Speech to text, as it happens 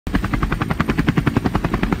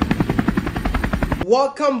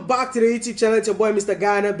Welcome back to the YouTube channel. It's your boy Mr.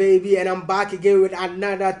 Ghana baby, and I'm back again with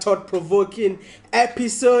another thought-provoking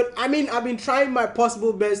episode. I've been trying my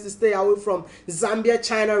possible best to stay away from Zambia,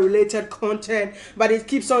 China related content, but it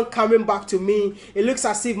keeps on coming back to me. It looks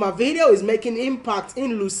as if my video is making impact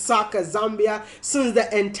in Lusaka, Zambia, since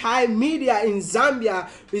the entire media in Zambia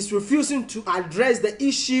is refusing to address the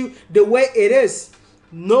issue the way it is.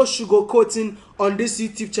 No sugarcoating on this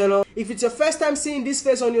YouTube channel. If it's your first time seeing this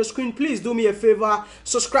face on your screen, please do me a favor,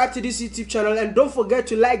 subscribe to this YouTube channel, and don't forget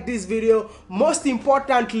to like this video. Most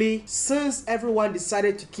importantly, since everyone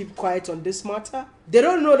decided to keep quiet on this matter, they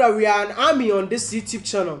don't know that we are an army on this YouTube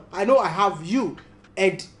channel. I know I have you,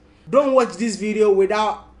 and don't watch this video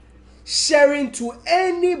without sharing to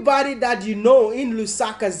anybody that you know in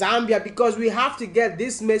Lusaka, Zambia, because we have to get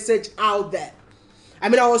this message out there. I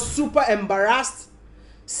was super embarrassed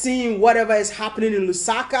seeing whatever is happening in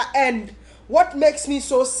Lusaka, and what makes me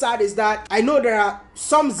so sad is that I know there are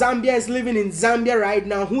some Zambians living in Zambia right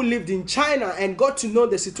now who lived in China and got to know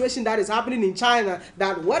the situation that is happening in China,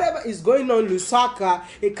 that whatever is going on in Lusaka,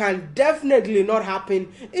 it can definitely not happen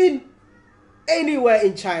in anywhere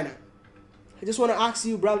in China. I just want to ask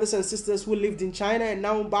you, brothers and sisters who lived in China and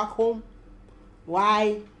now back home,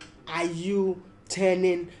 why are you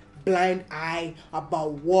turning blind eye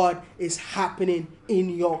about what is happening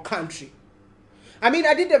in your country? I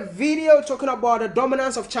did a video talking about the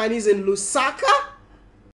dominance of Chinese in Lusaka.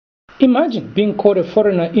 Imagine being called a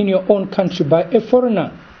foreigner in your own country by a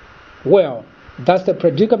foreigner. Well, that's the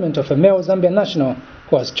predicament of a male Zambian national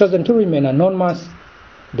who has chosen to remain anonymous.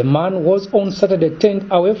 The man was on Saturday turned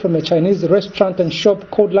away from a Chinese restaurant and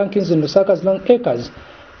shop called Lankins in Lusaka's Long Acres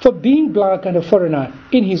for being black and a foreigner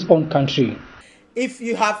in his own country. If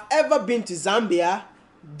you have ever been to Zambia,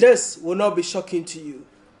 this will not be shocking to you.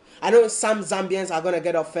 I know some Zambians are going to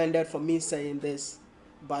get offended for me saying this,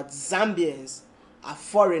 but Zambians are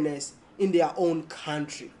foreigners in their own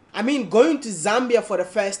country. Going to Zambia for the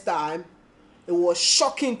first time, it was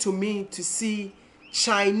shocking to me to see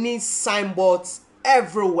Chinese signboards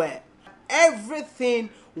everywhere. Everything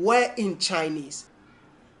were in Chinese.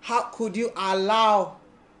 How could you allow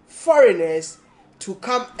foreigners to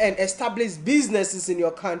come and establish businesses in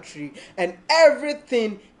your country and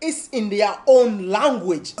everything is in their own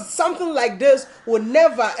language? Something like this will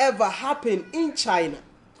never ever happen in China.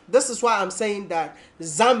 This is why I'm saying that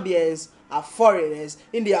Zambians are foreigners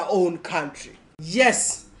in their own country.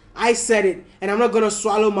 Yes, I said it, and I'm not going to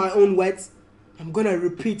swallow my own words. I'm going to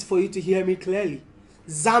repeat for you to hear me clearly.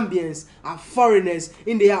 Zambians are foreigners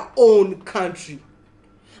in their own country.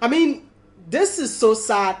 This is so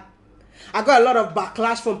sad. I got a lot of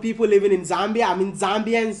backlash from people living in Zambia.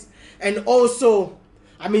 Zambians, and also,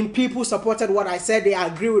 people supported what I said. They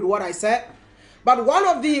agree with what I said. But one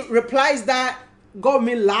of the replies that got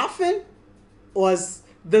me laughing was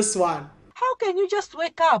this one. How can you just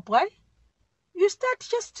wake up, right? You start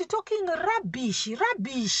just talking rubbish.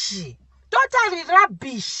 Totally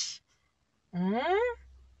rubbish. No,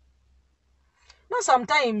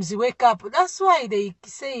 sometimes you wake up. That's why they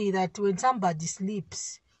say that when somebody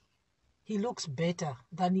sleeps, he looks better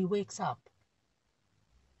than he wakes up.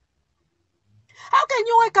 How can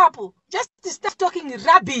you wake up just to start talking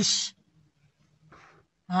rubbish?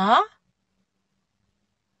 Huh?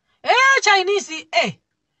 Chinese A.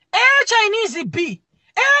 Chinese B.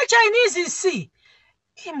 Chinese C.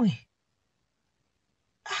 Imwe.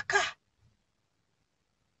 Aka.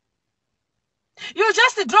 You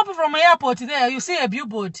just drop from airport there, you see a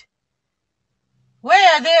billboard.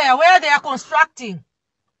 Where they are constructing.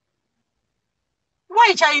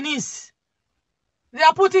 Why Chinese? They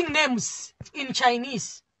are putting names in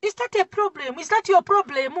Chinese. Is that a problem? Is that your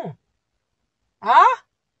problem? Huh?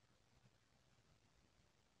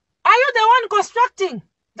 Are you the one constructing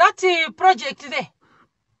that project there?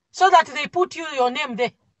 So that they put your name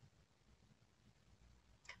there.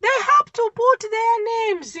 They have to put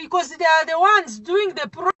their names because they are the ones doing the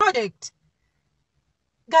project.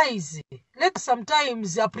 Guys, let's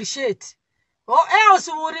sometimes appreciate, or else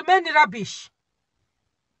we will remain rubbish.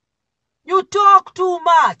 You talk too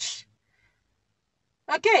much.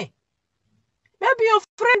 Okay. Maybe your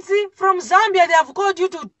friends from Zambia, they have called you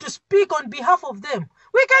to speak on behalf of them.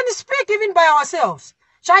 We can speak even by ourselves.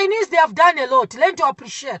 Chinese, they have done a lot. Learn to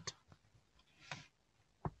appreciate.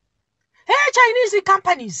 Chinese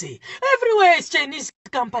companies. Everywhere is Chinese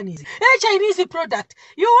companies. Chinese product.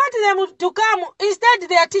 You want them to come. Instead,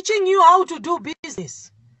 they are teaching you how to do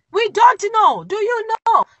business. We don't know. Do you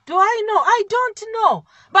know? Do I know? I don't know.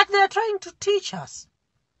 But they are trying to teach us.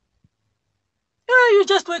 You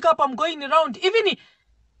just wake up, I'm going around, even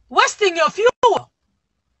wasting your fuel.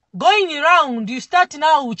 going around, you start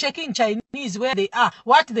now checking Chinese where they are,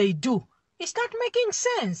 what they do. It start making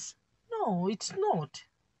sense. No, it's not.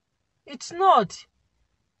 It's not.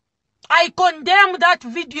 I condemn that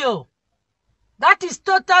video. That is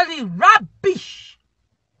totally rubbish.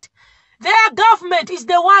 Their government is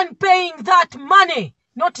the one paying that money,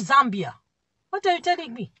 not Zambia. What are you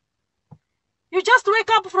telling me? You just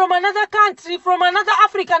wake up from another country, from another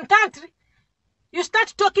African country. You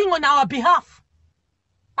start talking on our behalf.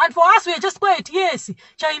 And for us, we are just quiet. Yes,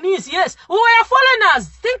 Chinese, yes. We are foreigners.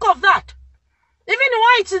 Think of that. Even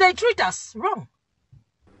whites, they treat us wrong.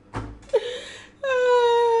 Hey,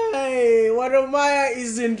 WODEMAYA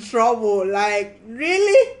is in trouble. Like,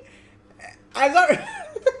 really? I don't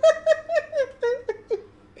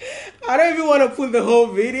even want to put the whole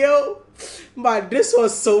video, but this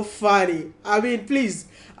was so funny. I mean, please,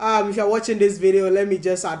 if you're watching this video, let me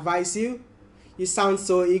just advise you. You sound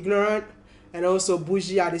so ignorant and also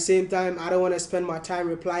bougie at the same time. I don't want to spend my time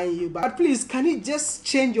replying you, but please, can you just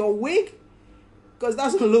change your wig? Because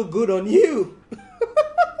that doesn't look good on you.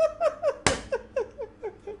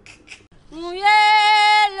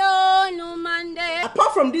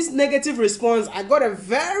 Apart from this negative response, I got a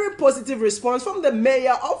very positive response from the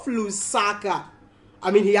mayor of Lusaka.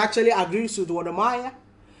 I mean, he actually agrees with WODEMAYA,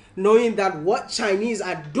 knowing that what Chinese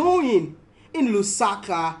are doing in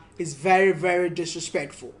Lusaka is very, very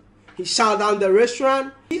disrespectful. He shut down the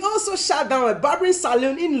restaurant. He also shut down a barbering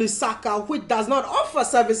salon in Lusaka, which does not offer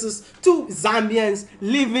services to Zambians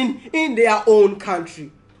living in their own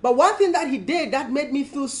country. But one thing that he did that made me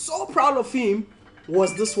feel so proud of him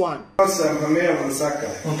was this one. I'm the mayor of Lusaka.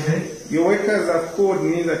 Okay. Your workers have called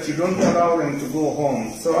me that you don't allow them to go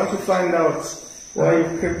home. So I want to find out why you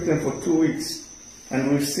kept them for 2 weeks.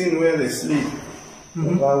 And we've seen where they sleep.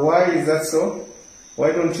 Why is that so?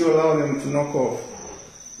 Why don't you allow them to knock off?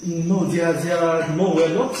 No, no,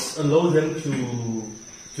 we're not allow them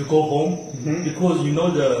to go home because you know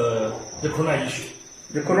the corona issue.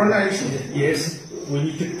 The corona issue? Yes, we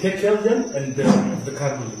need to take care of them and the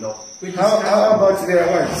country, you know. How about their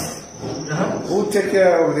wives? Who take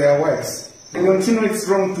care of their wives? Don't you know it's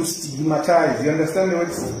wrong to stigmatize? You understand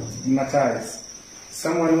what stigmatize?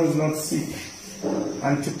 Someone who's not sick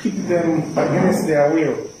and to keep them against their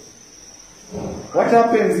will. What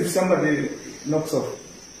happens if somebody knocks off?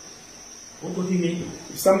 What do you mean?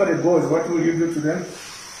 If somebody goes, what will you do to them?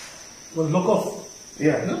 Well, knock off.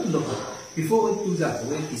 Yeah. Not knock off. Before we do that,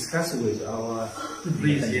 we discuss with our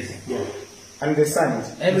yes. Yeah. And the son?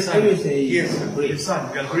 Everything yes. Agree. The son,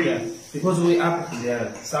 we agree. Yeah. Because we up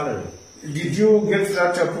their salary. Did you get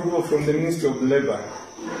that approval from the Ministry of Labor?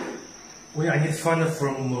 I get funded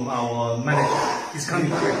from our manager. It's coming.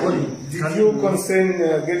 Did you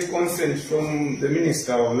get consent from the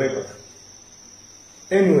Minister of Labor?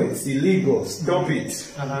 Anyway, it's illegal. Stop it.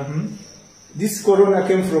 This corona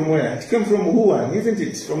came from where? It came from Wuhan, isn't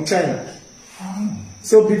it? From China.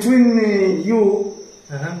 So between you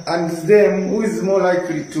and them, who is more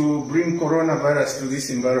likely to bring coronavirus to this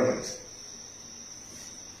environment?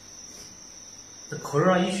 The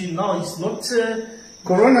corona issue now is not...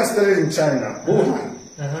 Corona started in China, Wuhan.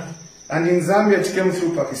 And in Zambia it came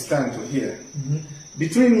through Pakistan to here.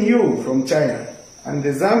 Between you from China and the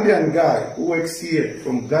Zambian guy who works here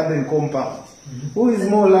from Garden Compound, who is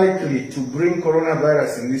more likely to bring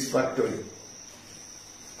coronavirus in this factory?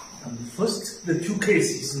 First, the two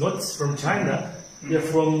cases not from China, they're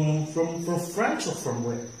from France or from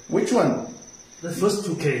where? Which one? The first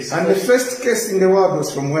two cases. And the first case in the world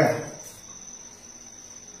was from where?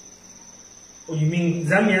 Oh, you mean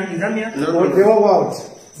Zambia? No, the whole world.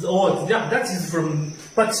 Oh, yeah, that is from,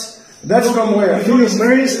 but... That's from where?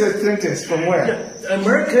 Finish the sentence, from where? Yeah,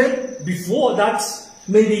 America, before that,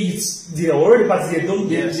 maybe it's they already, but they don't.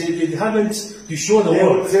 They haven't to show the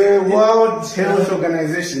world. The World Health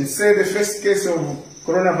Organization say the first case of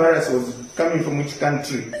coronavirus was coming from which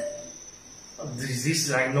country? This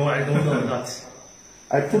I know. I don't know that.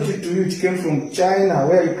 I put it to you. It came from China,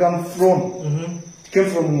 where you come from. It came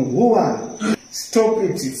from Wuhan. Stop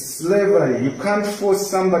it. It's slavery. You can't force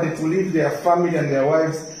somebody to leave their family and their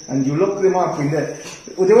wives, and you lock them up in there.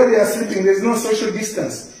 The way they are sleeping, there's no social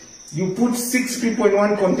distance. You put 6 people in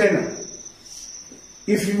one container.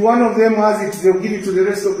 If one of them has it, they'll give it to the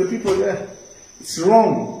rest of the people there. It's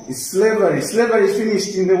wrong. It's slavery. Slavery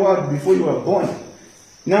finished in the world before you were born.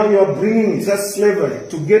 Now you are bringing that slavery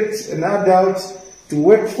to get an adult to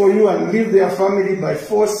work for you and leave their family by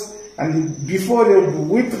force. And before they would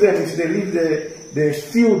whip them if they leave the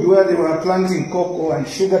field where they were planting cocoa and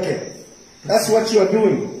sugarcane. That's what you are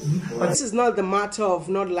doing. But this is not the matter of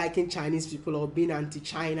not liking Chinese people or being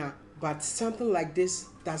anti-China, but something like this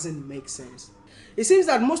doesn't make sense. It seems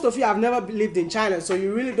that most of you have never lived in China, so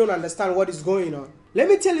you really don't understand what is going on. Let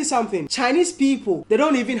me tell you something. Chinese people, they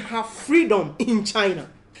don't even have freedom in China.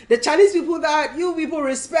 The Chinese people that you people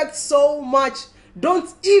respect so much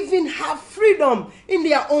don't even have freedom in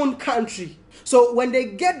their own country. So when they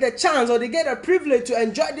get the chance or they get a privilege to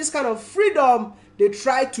enjoy this kind of freedom, they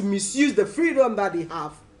try to misuse the freedom that they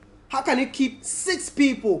have. How can you keep 6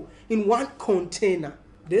 people in one container?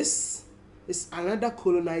 This is another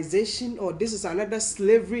colonization, or this is another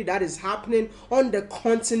slavery that is happening on the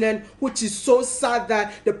continent, which is so sad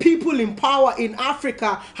that the people in power in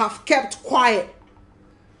Africa have kept quiet.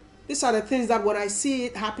 These are the things that when I see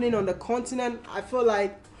it happening on the continent, I feel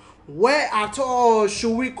like, where at all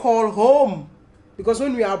should we call home? Because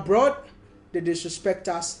when we are abroad, they disrespect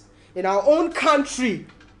us. In our own country,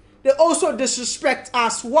 they also disrespect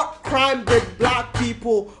us. What crime did black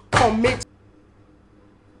people commit?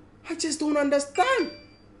 I just don't understand.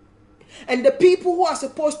 And the people who are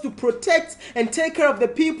supposed to protect and take care of the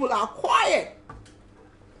people are quiet.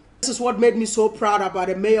 This is what made me so proud about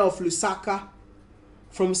the mayor of Lusaka,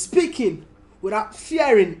 from speaking without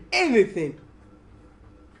fearing anything.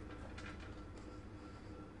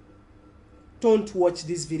 Don't watch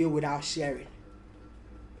this video without sharing.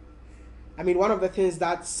 I mean, one of the things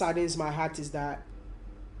that saddens my heart is that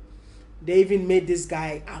they even made this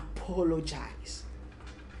guy apologize.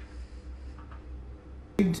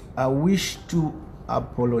 I wish to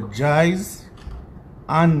apologize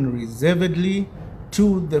unreservedly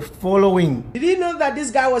to the following. Did you know that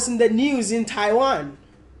this guy was in the news in Taiwan?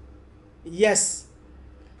 Yes.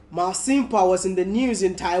 Mao Simpa was in the news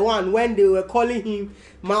in Taiwan when they were calling him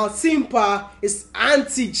Mao Simpa is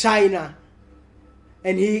anti-China.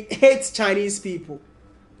 And he hates Chinese people.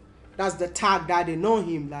 That's the tag that they know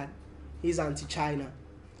him, that he's anti-China.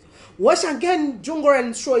 What again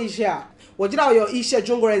Jungren show isha? What did your isha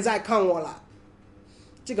Jungren zai kan wala?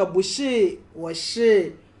 Jiga bushi wa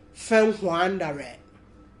shi fen huan da re.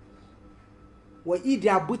 Wa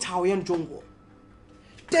idia butaoyan Jungwo.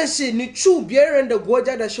 但是你住别人的国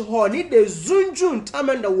家的时候，你得尊重他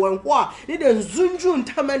们的文化，你得尊重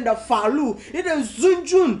他们的法律，你得尊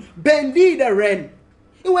重本地的人。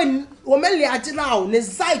因为我们俩知道，你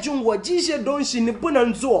在中国这些东西你不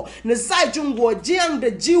能做，你在中国这样的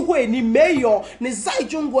机会你没有，你在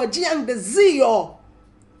中国这样的自由，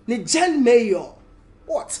你真没有。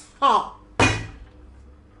我操！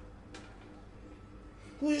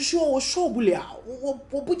我说我受不了，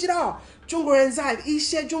我不知道中国人在一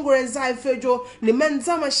些中国人在非洲，你们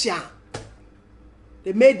这么想。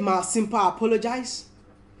They made Mao Simpa apologize,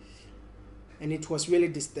 and it was really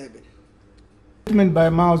disturbing. Statement by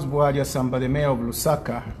Miles Buadia Samba, the mayor of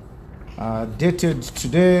Lusaka, dated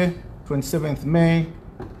today, 27th May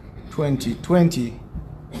 2020,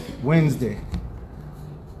 Wednesday.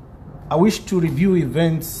 I wish to review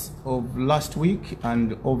events of last week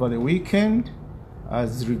and over the weekend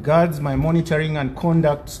as regards my monitoring and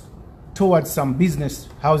conduct towards some business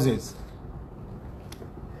houses.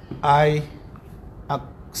 I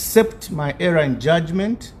accept my error in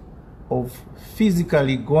judgment of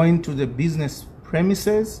physically going to the business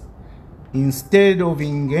premises instead of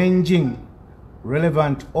engaging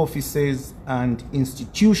relevant offices and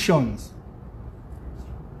institutions.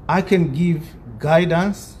 I can give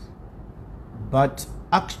guidance, but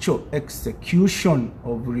actual execution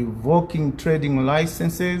of revoking trading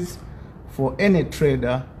licenses for any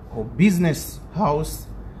trader or business house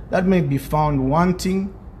that may be found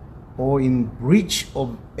wanting or in breach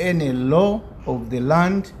of any law of the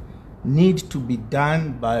land need to be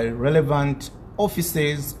done by relevant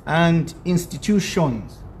offices and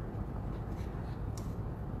institutions.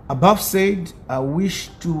 Above said, I wish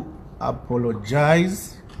to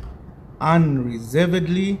apologize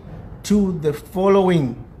unreservedly to the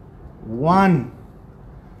following. 1.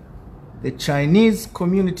 The Chinese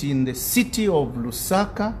community in the city of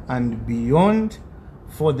Lusaka and beyond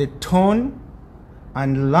for the tone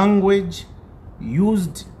and language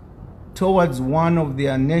used towards one of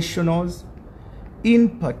their nationals,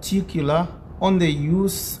 in particular on the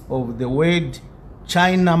use of the word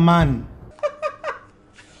Chinaman.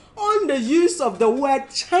 On the use of the word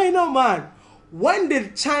Chinaman. When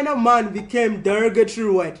did Chinaman become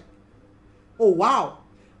derogatory word? Oh wow.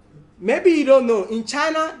 Maybe you don't know. In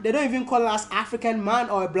China, they don't even call us African man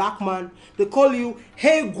or a black man. They call you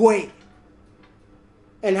Hey Gui.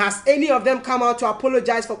 And has any of them come out to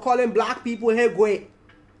apologize for calling black people Hey Gui?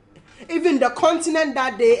 Even the continent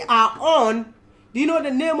that they are on, do you know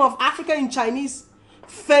the name of Africa in Chinese?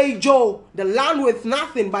 Feizhou, the land with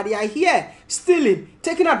nothing, but they are here stealing,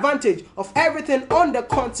 taking advantage of everything on the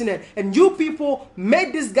continent. And you people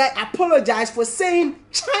made this guy apologize for saying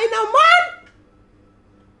Chinaman?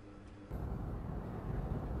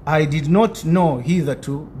 I did not know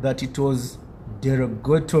hitherto that it was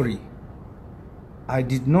derogatory. I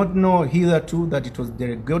did not know hitherto that it was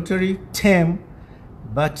derogatory term,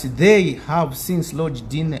 but they have since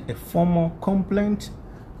lodged in a formal complaint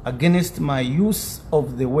against my use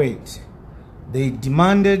of the word. They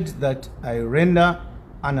demanded that I render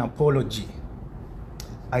an apology.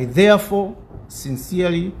 I therefore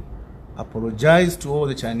sincerely apologize to all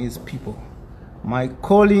the Chinese people. My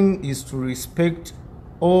calling is to respect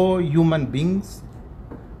all human beings,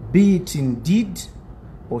 be it in deed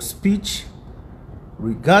or speech,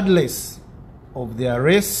 regardless of their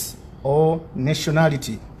race or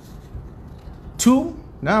nationality.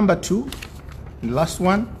 Number two, last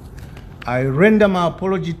one, I render my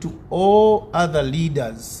apology to all other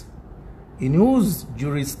leaders in whose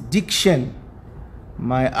jurisdiction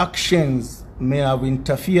my actions may have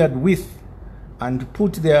interfered with and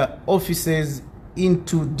put their offices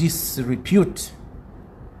into disrepute.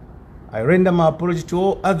 I render my apology to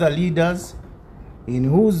all other leaders in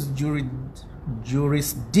whose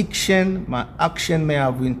jurisdiction my action may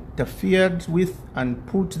have interfered with and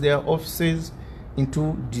put their offices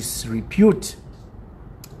into disrepute.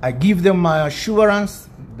 I give them my assurance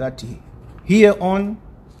that hereon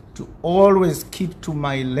to always keep to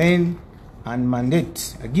my lane and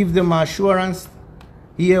mandate. I give them my assurance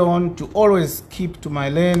hereon to always keep to my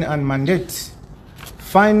lane and mandate.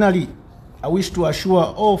 Finally, I wish to assure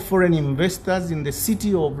all foreign investors in the city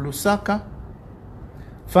of Lusaka.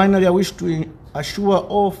 Finally, I wish to assure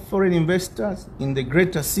all foreign investors in the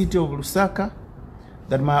greater city of Lusaka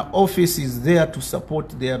that my office is there to support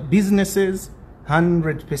their businesses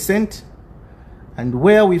 100%. And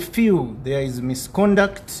where we feel there is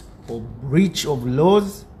misconduct or breach of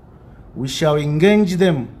laws, we shall engage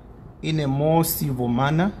them in a more civil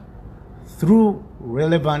manner through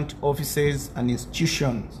relevant offices and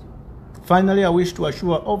institutions. Finally, I wish to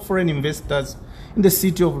assure all foreign investors in the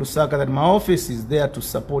city of Lusaka that my office is there to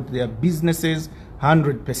support their businesses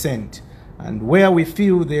 100%. And where we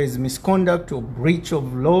feel there is misconduct or breach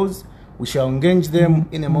of laws, we shall engage them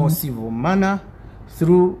in a more civil manner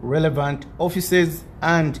through relevant offices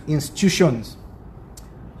and institutions.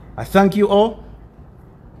 I thank you all,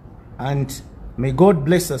 and may God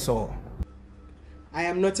bless us all. I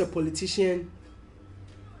am not a politician,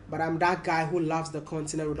 but I'm that guy who loves the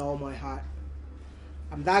continent with all my heart.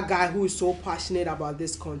 I'm that guy who is so passionate about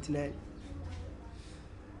this continent.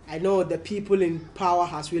 I know the people in power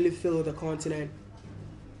has really failed the continent,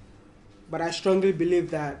 but I strongly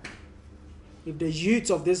believe that if the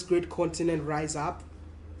youth of this great continent rise up,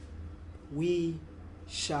 we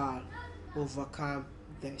shall overcome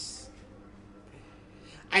this.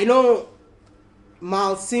 I know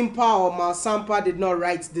Mal Sampa did not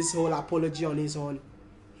write this whole apology on his own.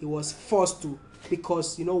 He was forced to,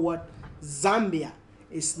 because you know what? Zambia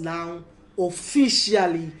is now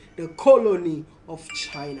officially the colony of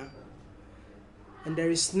China. And there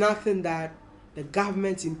is nothing that the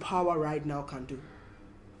government in power right now can do.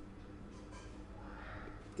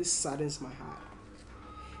 This saddens my heart.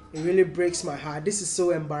 It really breaks my heart. This is so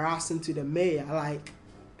embarrassing to the mayor. Like,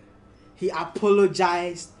 he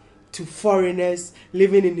apologized to foreigners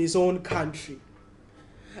living in his own country.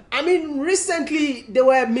 I mean, recently they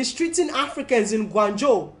were mistreating Africans in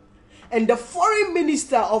Guangzhou, and the foreign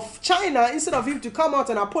minister of China, instead of him to come out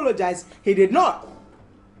and apologize, he did not,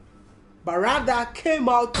 but rather came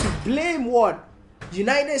out to blame what?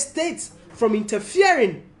 United States from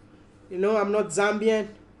interfering. You know, I'm not Zambian,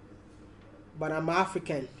 but I'm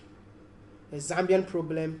African. A Zambian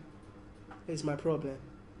problem is my problem.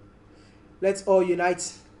 Let's all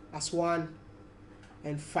unite as one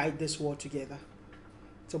and fight this war together.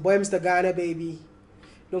 So boy, Mr. Ghana, baby,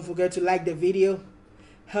 don't forget to like the video,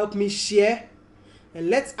 help me share, and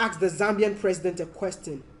let's ask the Zambian president a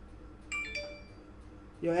question.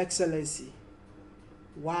 Your Excellency,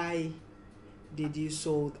 why did you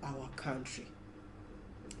sold our country?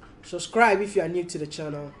 Subscribe if you are new to the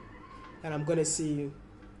channel, and I'm gonna see you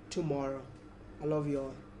tomorrow. I love you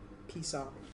all. Peace out.